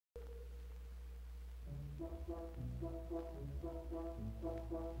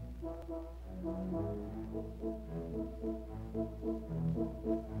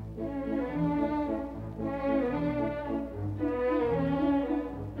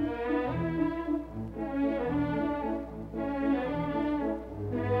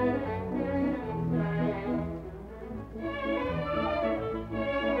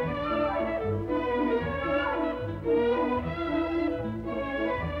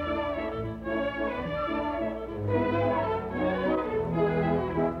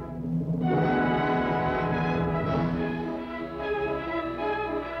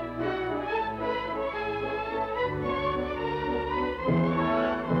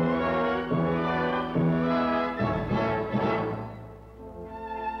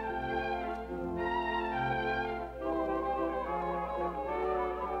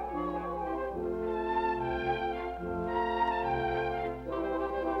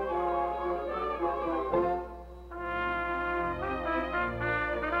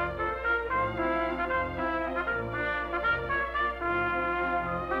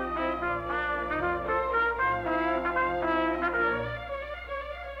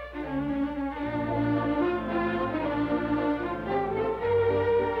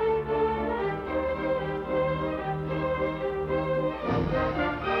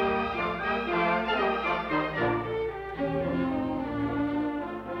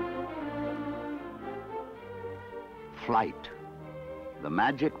Flight, the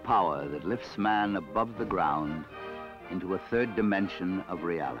magic power that lifts man above the ground into a third dimension of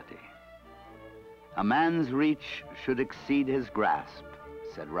reality. A man's reach should exceed his grasp,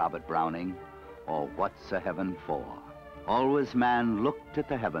 said Robert Browning, or what's a heaven for? Always man looked at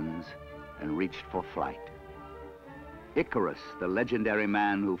the heavens and reached for flight. Icarus, the legendary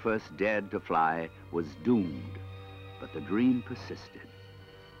man who first dared to fly, was doomed, but the dream persisted.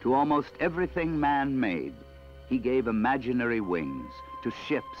 To almost everything man made, he gave imaginary wings, to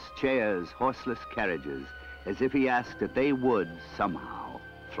ships, chairs, horseless carriages, as if he asked that they would somehow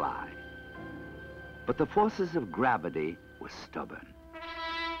fly. But the forces of gravity were stubborn.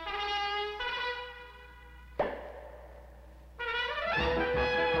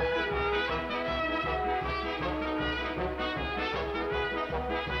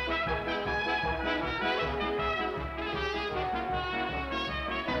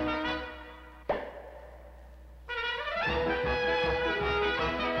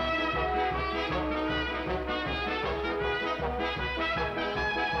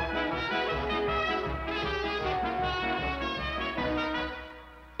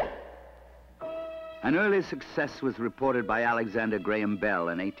 An early success was reported by Alexander Graham Bell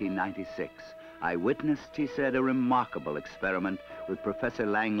in 1896. I witnessed, he said, a remarkable experiment with Professor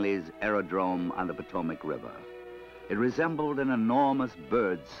Langley's aerodrome on the Potomac River. It resembled an enormous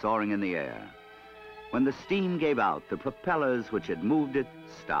bird soaring in the air. When the steam gave out, the propellers which had moved it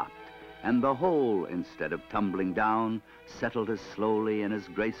stopped, and the whole, instead of tumbling down, settled as slowly and as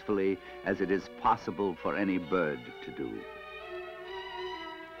gracefully as it is possible for any bird to do.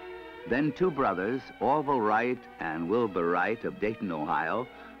 Then two brothers, Orville Wright and Wilbur Wright of Dayton, Ohio,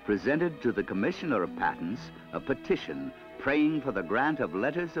 presented to the Commissioner of Patents a petition praying for the grant of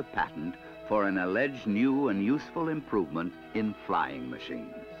letters of patent for an alleged new and useful improvement in flying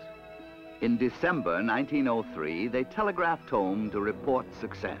machines. In December 1903, they telegraphed home to report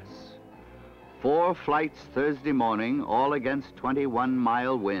success. 4 flights Thursday morning, all against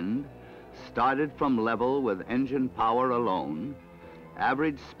 21-mile wind, started from level with engine power alone.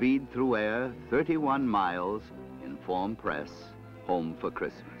 Average speed through air, 31 miles, informed press, home for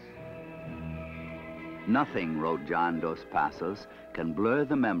Christmas. Nothing, wrote John Dos Passos, can blur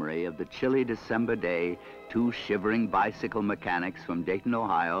the memory of the chilly December day 2 shivering bicycle mechanics from Dayton,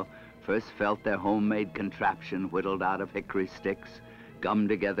 Ohio, first felt their homemade contraption whittled out of hickory sticks, gummed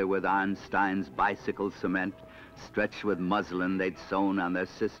together with Einstein's bicycle cement, stretched with muslin they'd sewn on their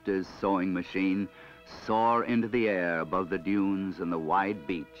sister's sewing machine, soar into the air above the dunes and the wide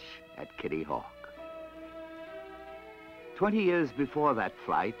beach at Kitty Hawk. 20 years before that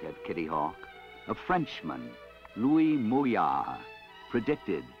flight at Kitty Hawk, a Frenchman, Louis Mouillard,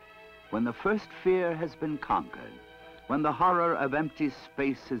 predicted, when the first fear has been conquered, when the horror of empty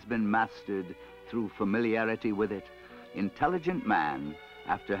space has been mastered through familiarity with it, intelligent man,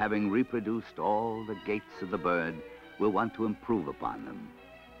 after having reproduced all the gaits of the bird, will want to improve upon them.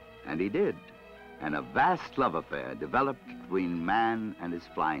 And he did. And a vast love affair developed between man and his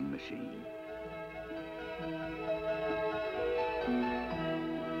flying machine.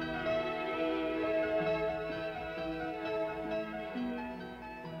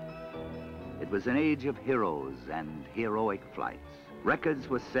 It was an age of heroes and heroic flights. Records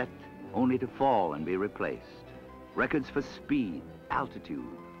were set only to fall and be replaced. Records for speed, altitude,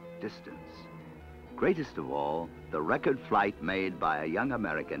 distance. Greatest of all, the record flight made by a young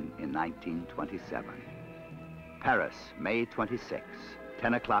American in 1927. Paris, May 26,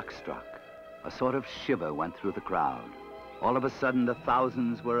 10 o'clock struck. A sort of shiver went through the crowd. All of a sudden, the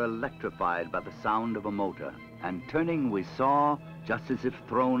thousands were electrified by the sound of a motor. And turning, we saw, just as if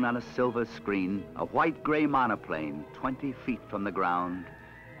thrown on a silver screen, a white-gray monoplane 20 feet from the ground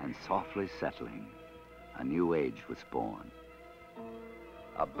and softly settling. A new age was born.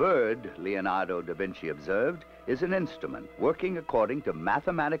 A bird, Leonardo da Vinci observed, is an instrument working according to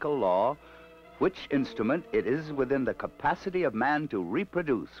mathematical law, which instrument it is within the capacity of man to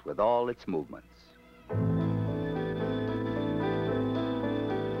reproduce with all its movements.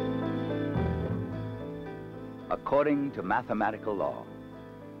 According to mathematical law.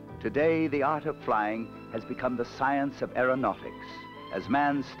 Today, the art of flying has become the science of aeronautics, as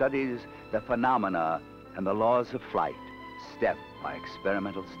man studies the phenomena and the laws of flight, step by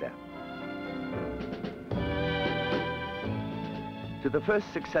experimental step. To the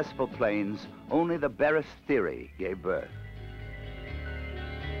first successful planes, only the barest theory gave birth.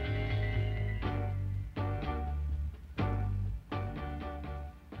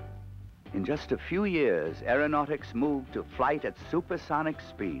 In just a few years, aeronautics moved to flight at supersonic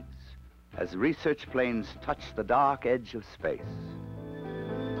speeds as research planes touched the dark edge of space.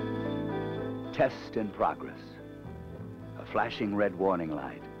 Test in progress. A flashing red warning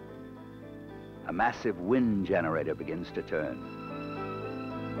light. A massive wind generator begins to turn.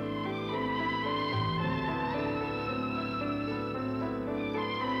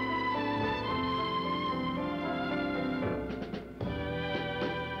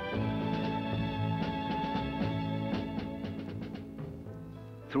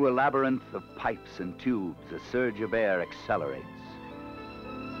 Through a labyrinth of pipes and tubes, a surge of air accelerates.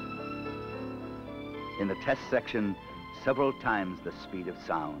 In the test section, several times the speed of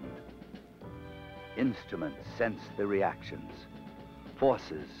sound. Instruments sense the reactions.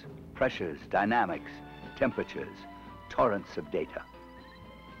 Forces, pressures, dynamics, temperatures, torrents of data.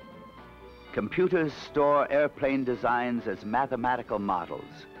 Computers store airplane designs as mathematical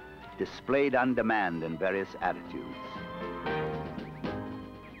models, displayed on demand in various attitudes.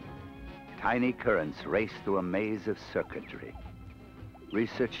 Tiny currents race through a maze of circuitry.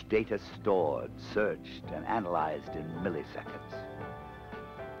 Research data stored, searched, and analyzed in milliseconds.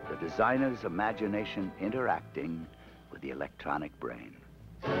 The designer's imagination interacting with the electronic brain.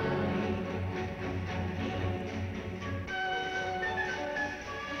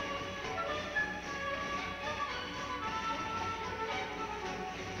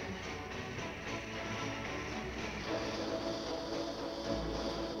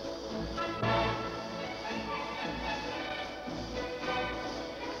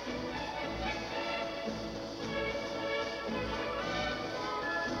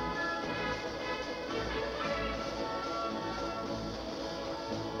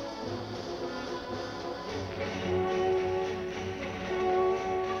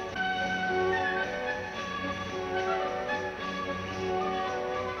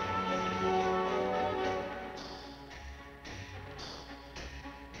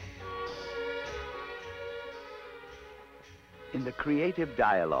 In the creative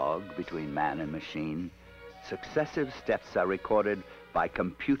dialogue between man and machine, successive steps are recorded by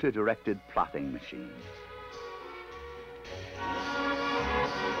computer-directed plotting machines.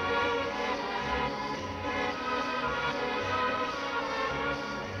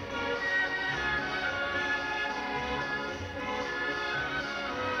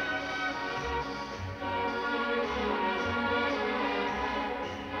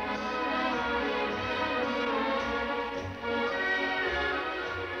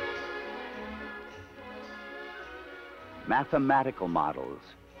 Mathematical models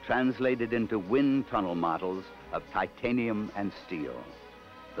translated into wind tunnel models of titanium and steel.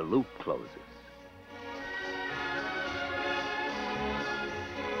 The loop closes.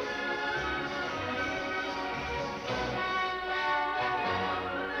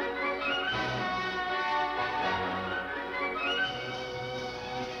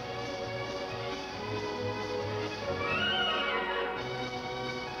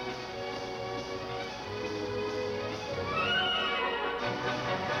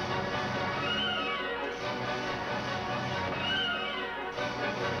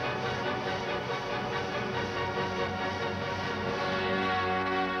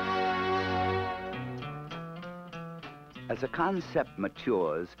 As a concept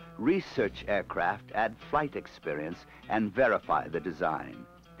matures, research aircraft add flight experience and verify the design,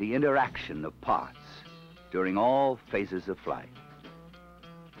 the interaction of parts during all phases of flight.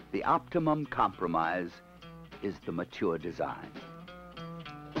 The optimum compromise is the mature design.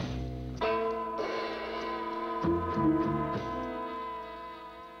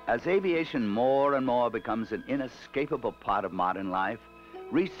 As aviation more and more becomes an inescapable part of modern life,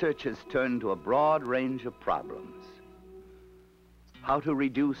 research has turned to a broad range of problems. How to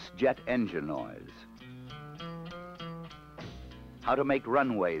reduce jet engine noise. How to make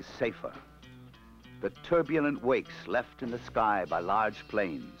runways safer. The turbulent wakes left in the sky by large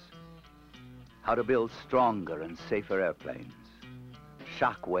planes. How to build stronger and safer airplanes.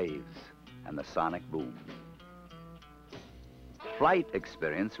 Shock waves and the sonic boom. Flight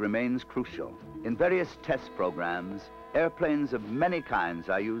experience remains crucial. In various test programs, airplanes of many kinds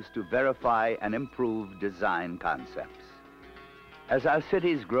are used to verify and improve design concepts. As our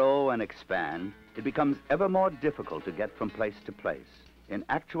cities grow and expand, it becomes ever more difficult to get from place to place. In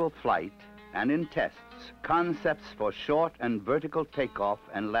actual flight and in tests, concepts for short and vertical takeoff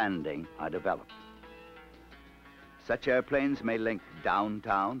and landing are developed. Such airplanes may link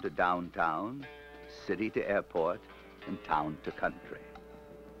downtown to downtown, city to airport, and town to country.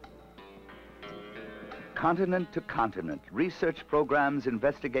 Continent to continent, research programs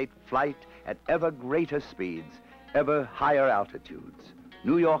investigate flight at ever greater speeds, ever higher altitudes.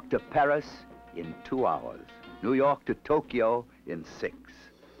 New York to Paris in 2 hours. New York to Tokyo in 6.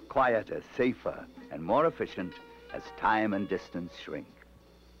 Quieter, safer, and more efficient as time and distance shrink.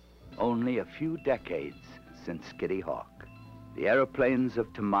 Only a few decades since Kitty Hawk. The airplanes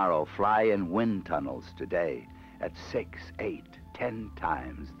of tomorrow fly in wind tunnels today at 6, 8, 10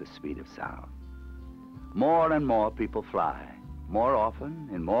 times the speed of sound. More and more people fly, more often,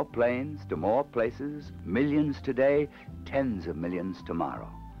 in more planes, to more places, millions today, tens of millions tomorrow.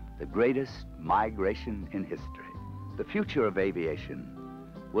 The greatest migration in history. The future of aviation,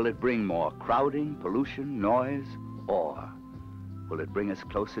 will it bring more crowding, pollution, noise, or will it bring us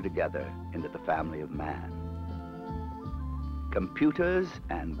closer together into the family of man? Computers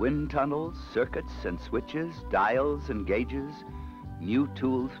and wind tunnels, circuits and switches, dials and gauges, new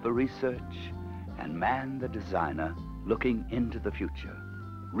tools for research, and man the designer looking into the future.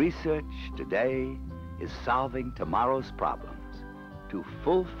 Research today is solving tomorrow's problems to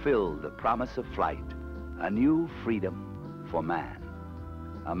fulfill the promise of flight, a new freedom for man.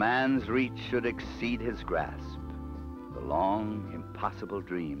 A man's reach should exceed his grasp. The long, impossible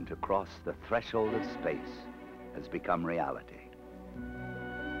dream to cross the threshold of space has become reality.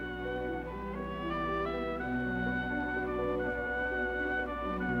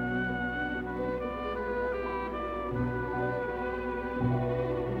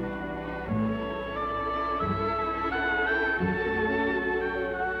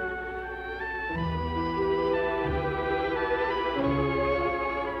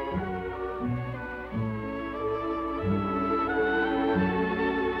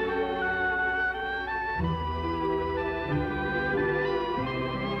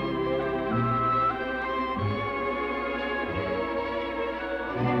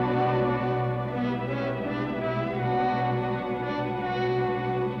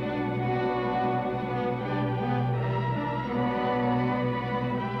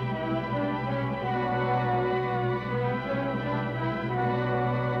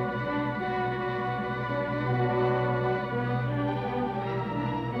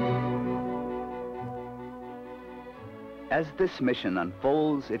 As this mission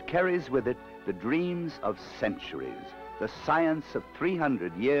unfolds, it carries with it the dreams of centuries, the science of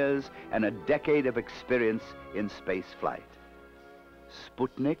 300 years, and a decade of experience in space flight.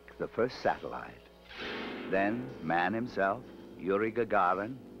 Sputnik, the first satellite. Then man himself, Yuri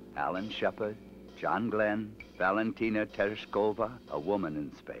Gagarin, Alan Shepard, John Glenn, Valentina Tereshkova, a woman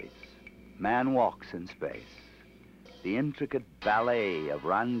in space. Man walks in space. The intricate ballet of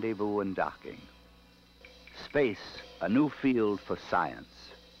rendezvous and docking. Space, a new field for science.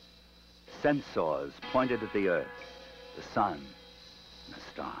 Sensors pointed at the Earth, the sun, and the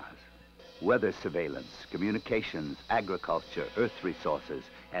stars. Weather surveillance, communications, agriculture, Earth resources,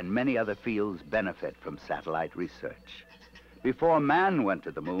 and many other fields benefit from satellite research. Before man went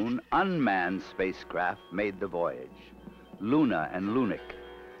to the moon, unmanned spacecraft made the voyage. Luna and Lunik,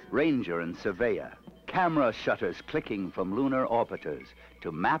 Ranger and Surveyor, camera shutters clicking from lunar orbiters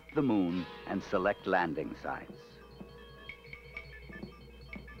to map the moon and select landing sites.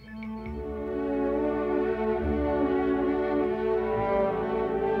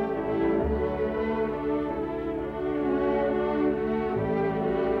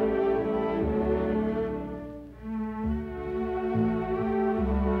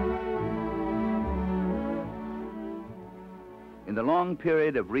 In the long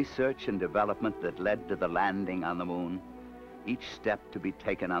period of research and development that led to the landing on the moon, Each step to be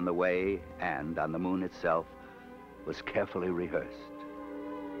taken on the way and on the moon itself was carefully rehearsed.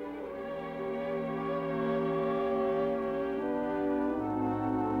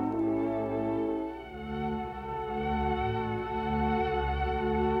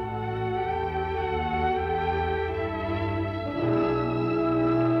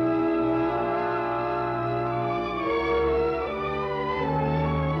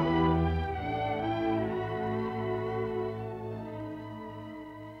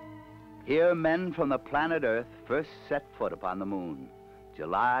 Here, men from the planet Earth first set foot upon the moon,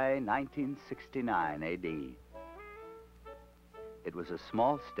 July 1969 AD. It was a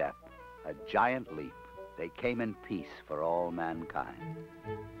small step, a giant leap. They came in peace for all mankind.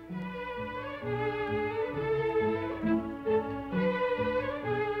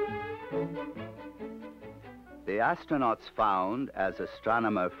 The astronauts found, as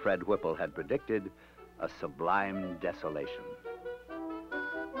astronomer Fred Whipple had predicted, a sublime desolation.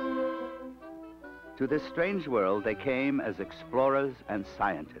 To this strange world, they came as explorers and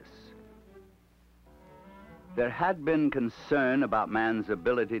scientists. There had been concern about man's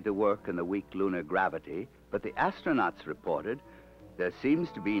ability to work in the weak lunar gravity, but the astronauts reported there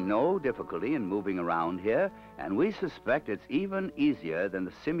seems to be no difficulty in moving around here, and we suspect it's even easier than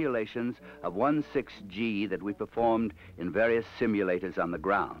the simulations of 16G that we performed in various simulators on the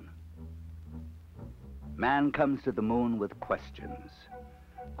ground. Man comes to the moon with questions.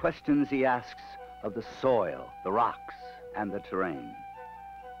 Questions he asks of the soil, the rocks, and the terrain,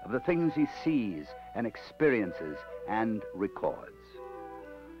 of the things he sees and experiences and records.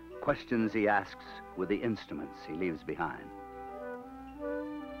 Questions he asks with the instruments he leaves behind.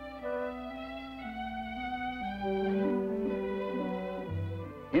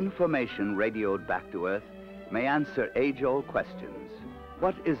 Information radioed back to Earth may answer age-old questions.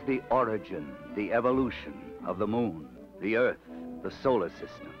 What is the origin, the evolution of the moon, the Earth, the solar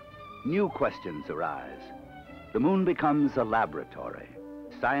system? New questions arise. The moon becomes a laboratory.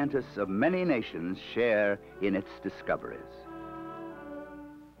 Scientists of many nations share in its discoveries.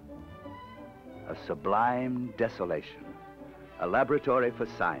 A sublime desolation, a laboratory for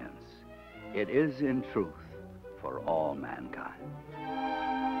science. It is, in truth, for all mankind.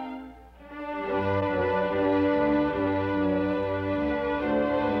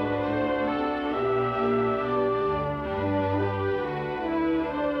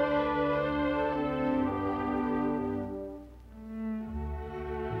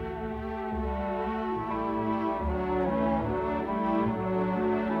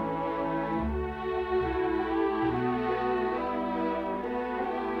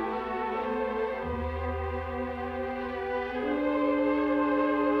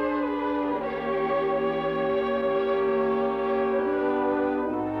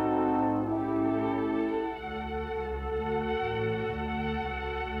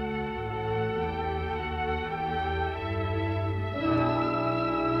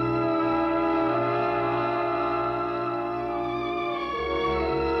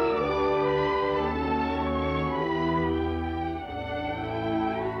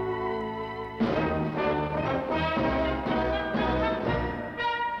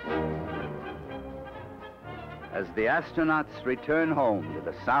 As the astronauts return home to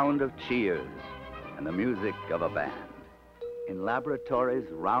the sound of cheers and the music of a band. In laboratories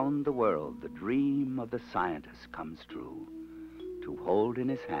round the world, the dream of the scientist comes true, to hold in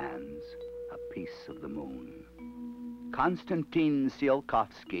his hands a piece of the moon. Konstantin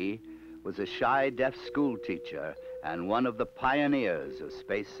Tsiolkovsky was a shy deaf school teacher and one of the pioneers of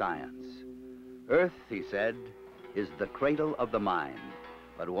space science. Earth, he said, is the cradle of the mind,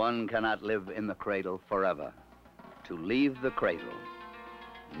 but one cannot live in the cradle forever. To leave the cradle,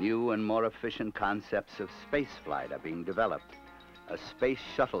 new and more efficient concepts of spaceflight are being developed. A space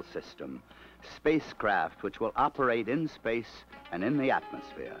shuttle system, spacecraft which will operate in space and in the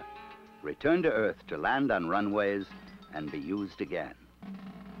atmosphere, return to Earth to land on runways and be used again.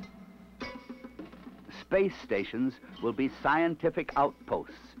 Space stations will be scientific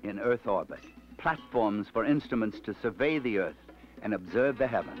outposts in Earth orbit, platforms for instruments to survey the Earth and observe the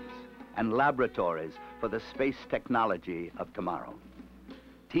heavens, and laboratories for the space technology of tomorrow.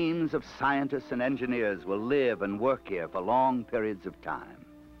 Teams of scientists and engineers will live and work here for long periods of time.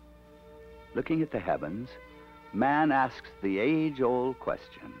 Looking at the heavens, man asks the age-old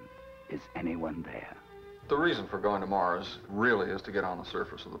question, is anyone there? The reason for going to Mars really is to get on the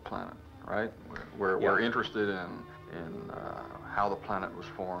surface of the planet, right? We're interested in how the planet was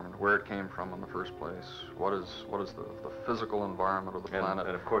formed, where it came from in the first place, what is the physical environment of the planet,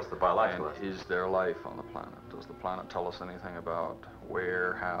 and of course the biological. And is there life on the planet? Does the planet tell us anything about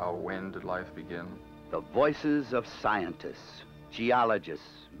where, how, when did life begin? The voices of scientists,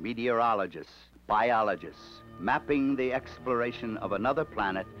 geologists, meteorologists, biologists, mapping the exploration of another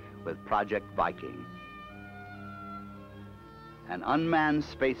planet with Project Viking. An unmanned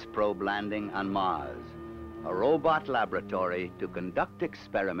space probe landing on Mars, a robot laboratory to conduct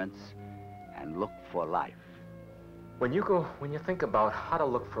experiments and look for life. When you think about how to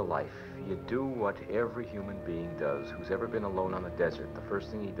look for life, you do what every human being does who's ever been alone on a desert. The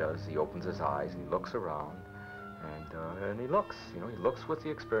first thing he does, he opens his eyes and he looks around, and he looks, you know, he looks with the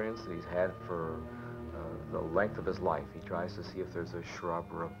experience that he's had for the length of his life. He tries to see if there's a shrub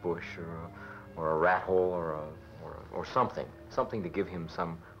or a bush or a rat hole or something to give him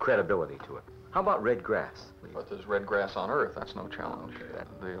some credibility to it. How about red grass? But there's red grass on Earth, that's no challenge.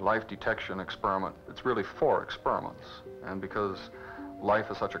 The life detection experiment, it's really for experiments. And because life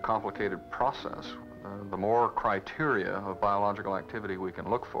is such a complicated process, the more criteria of biological activity we can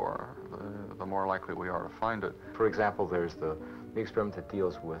look for, the more likely we are to find it. For example, there's the experiment that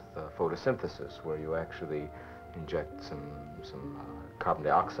deals with photosynthesis, where you actually inject some carbon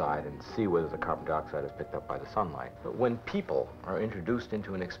dioxide and see whether the carbon dioxide is picked up by the sunlight. But when people are introduced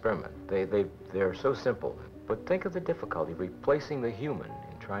into an experiment, they're so simple. But think of the difficulty of replacing the human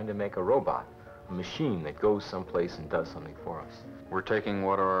in trying to make a robot, a machine that goes someplace and does something for us. We're taking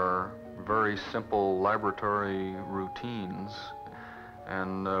what are very simple laboratory routines,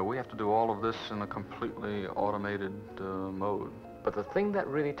 and we have to do all of this in a completely automated mode. But the thing that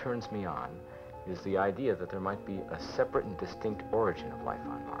really turns me on is the idea that there might be a separate and distinct origin of life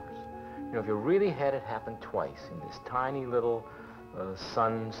on Mars. You know, if you really had it happen twice in this tiny little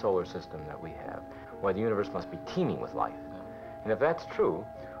sun solar system that we have, why, the universe must be teeming with life. And if that's true,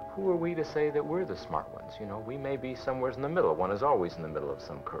 who are we to say that we're the smart ones? You know, we may be somewhere in the middle. One is always in the middle of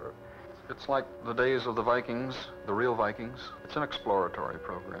some curve. It's like the days of the Vikings, the real Vikings. It's an exploratory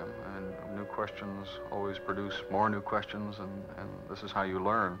program, and new questions always produce more new questions, and this is how you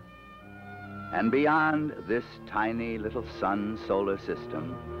learn. And beyond this tiny little sun solar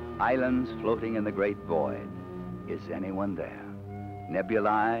system, islands floating in the great void, is anyone there?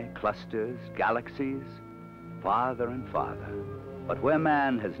 Nebulae, clusters, galaxies, farther and farther. But where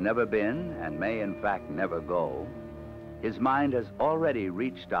man has never been, and may in fact never go, his mind has already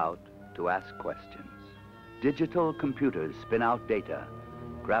reached out to ask questions. Digital computers spin out data,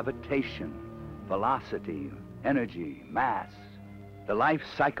 gravitation, velocity, energy, mass, the life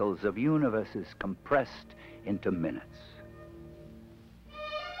cycles of universes compressed into minutes.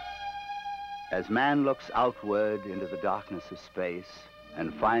 As man looks outward into the darkness of space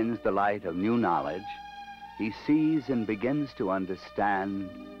and finds the light of new knowledge, he sees and begins to understand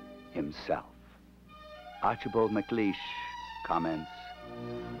himself. Archibald MacLeish comments,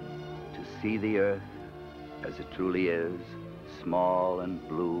 "To see the earth as it truly is, small and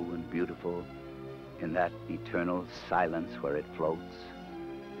blue and beautiful, in that eternal silence where it floats,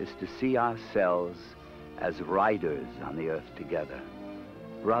 is to see ourselves as riders on the earth together,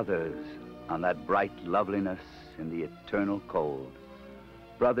 brothers on that bright loveliness in the eternal cold,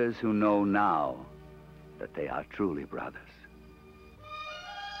 brothers who know now that they are truly brothers."